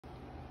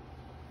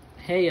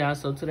Hey y'all,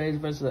 so today's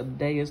verse of the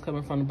day is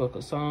coming from the book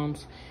of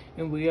Psalms,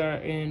 and we are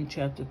in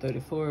chapter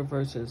 34,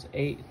 verses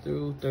 8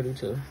 through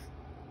 32.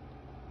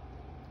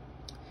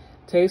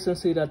 Taste and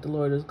see that the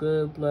Lord is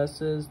good.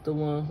 Blessed is the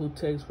one who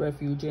takes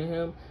refuge in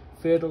him.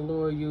 Fear the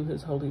Lord, you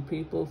his holy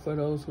people, for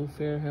those who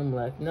fear him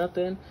lack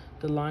nothing.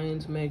 The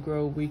lions may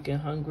grow weak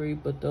and hungry,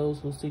 but those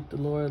who seek the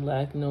Lord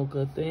lack no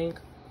good thing.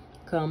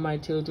 Come, my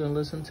children,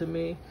 listen to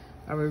me.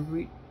 I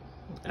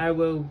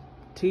will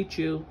teach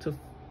you to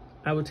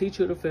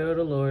fear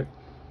the Lord.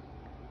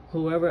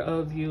 Whoever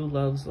of you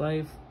loves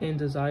life and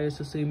desires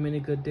to see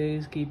many good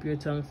days, keep your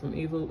tongue from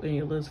evil and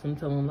your lips from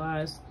telling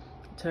lies.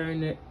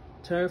 Turn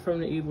from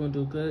the evil and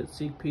do good.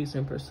 Seek peace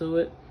and pursue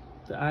it.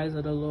 The eyes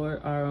of the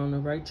Lord are on the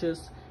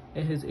righteous,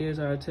 and his ears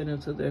are attentive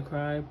to their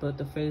cry. But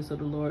the face of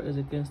the Lord is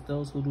against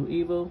those who do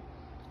evil,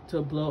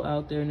 to blow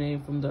out their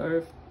name from the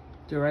earth.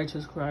 The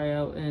righteous cry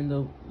out, and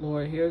the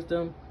Lord hears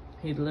them.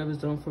 He delivers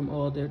them from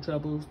all their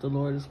troubles. The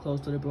Lord is close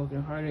to the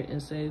brokenhearted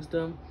and saves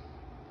them.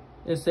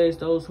 It says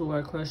those who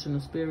are crushed in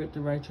the spirit,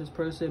 the righteous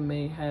person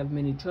may have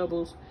many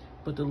troubles,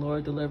 but the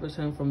Lord delivers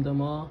him from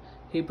them all.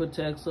 He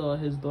protects all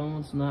his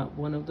bones, not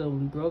one of them will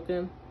be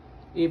broken.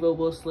 Evil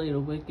will slay the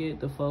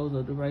wicked, the foes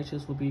of the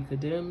righteous will be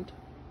condemned.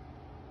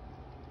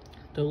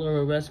 The Lord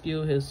will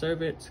rescue his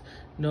servants.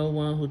 No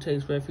one who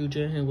takes refuge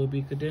in him will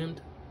be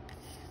condemned.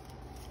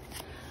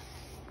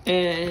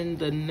 And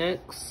the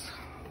next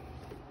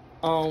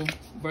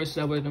verse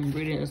that we're going to be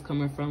reading is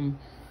coming from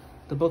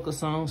the book of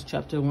Psalms,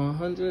 chapter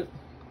 100.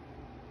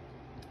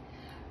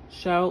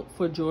 Shout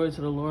for joy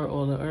to the Lord,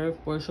 all the earth.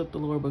 Worship the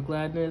Lord with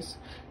gladness.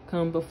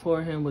 Come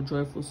before him with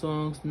joyful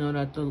songs. Know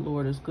that the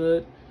Lord is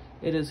good.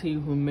 It is he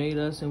who made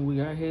us, and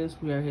we are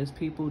his. We are his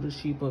people, the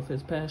sheep of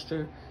his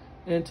pasture.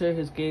 Enter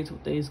his gates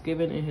with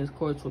thanksgiving and his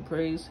courts with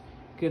praise.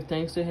 Give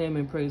thanks to him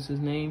and praise his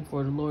name,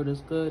 for the Lord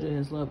is good, and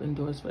his love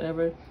endures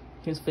forever.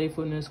 His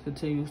faithfulness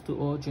continues to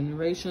all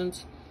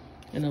generations.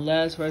 And the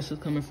last verse is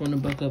coming from the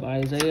book of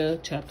Isaiah,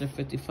 chapter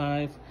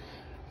 55,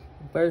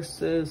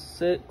 verses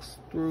 6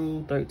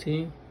 through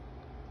 13.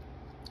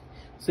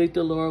 Seek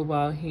the Lord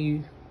while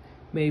he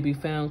may be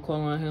found.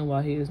 Call on him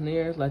while he is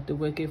near. Let the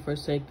wicked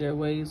forsake their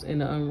ways, and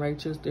the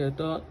unrighteous their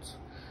thoughts.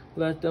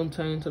 Let them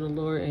turn to the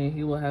Lord, and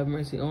he will have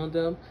mercy on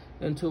them,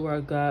 and to our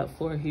God,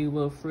 for he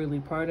will freely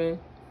pardon.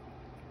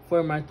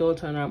 For my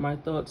thoughts are not my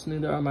thoughts,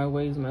 neither are my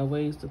ways,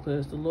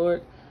 declares the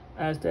Lord.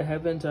 As the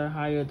heavens are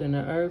higher than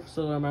the earth,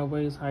 so are my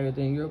ways higher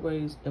than your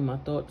ways, and my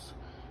thoughts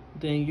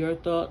than your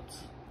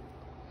thoughts.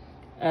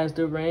 As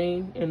the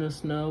rain and the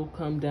snow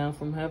come down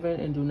from heaven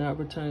and do not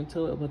return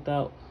to it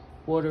without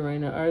watering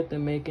the earth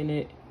and making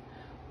it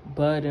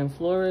bud and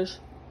flourish,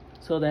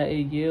 so that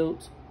it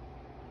yields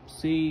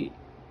seed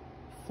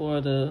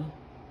for the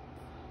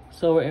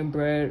sower and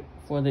bread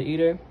for the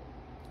eater,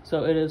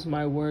 so it is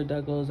my word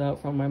that goes out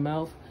from my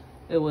mouth.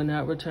 It will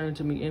not return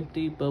to me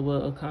empty, but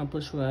will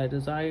accomplish what I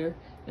desire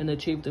and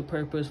achieve the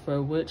purpose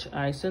for which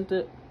I sent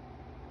it.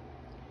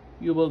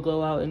 You will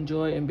go out in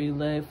joy and be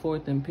led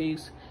forth in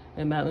peace,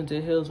 and mountains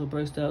and hills will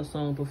burst out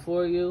song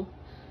before you,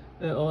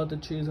 and all the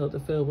trees of the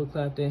field will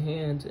clap their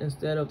hands.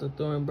 Instead of the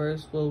thorn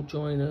burst will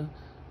join a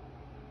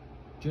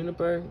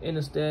juniper, and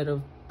instead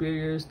of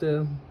briars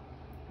the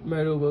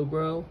myrtle will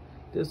grow.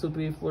 This will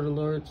be for the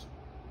Lord's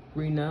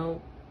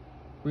renown,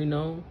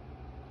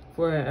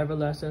 for an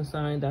everlasting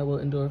sign that will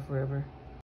endure forever.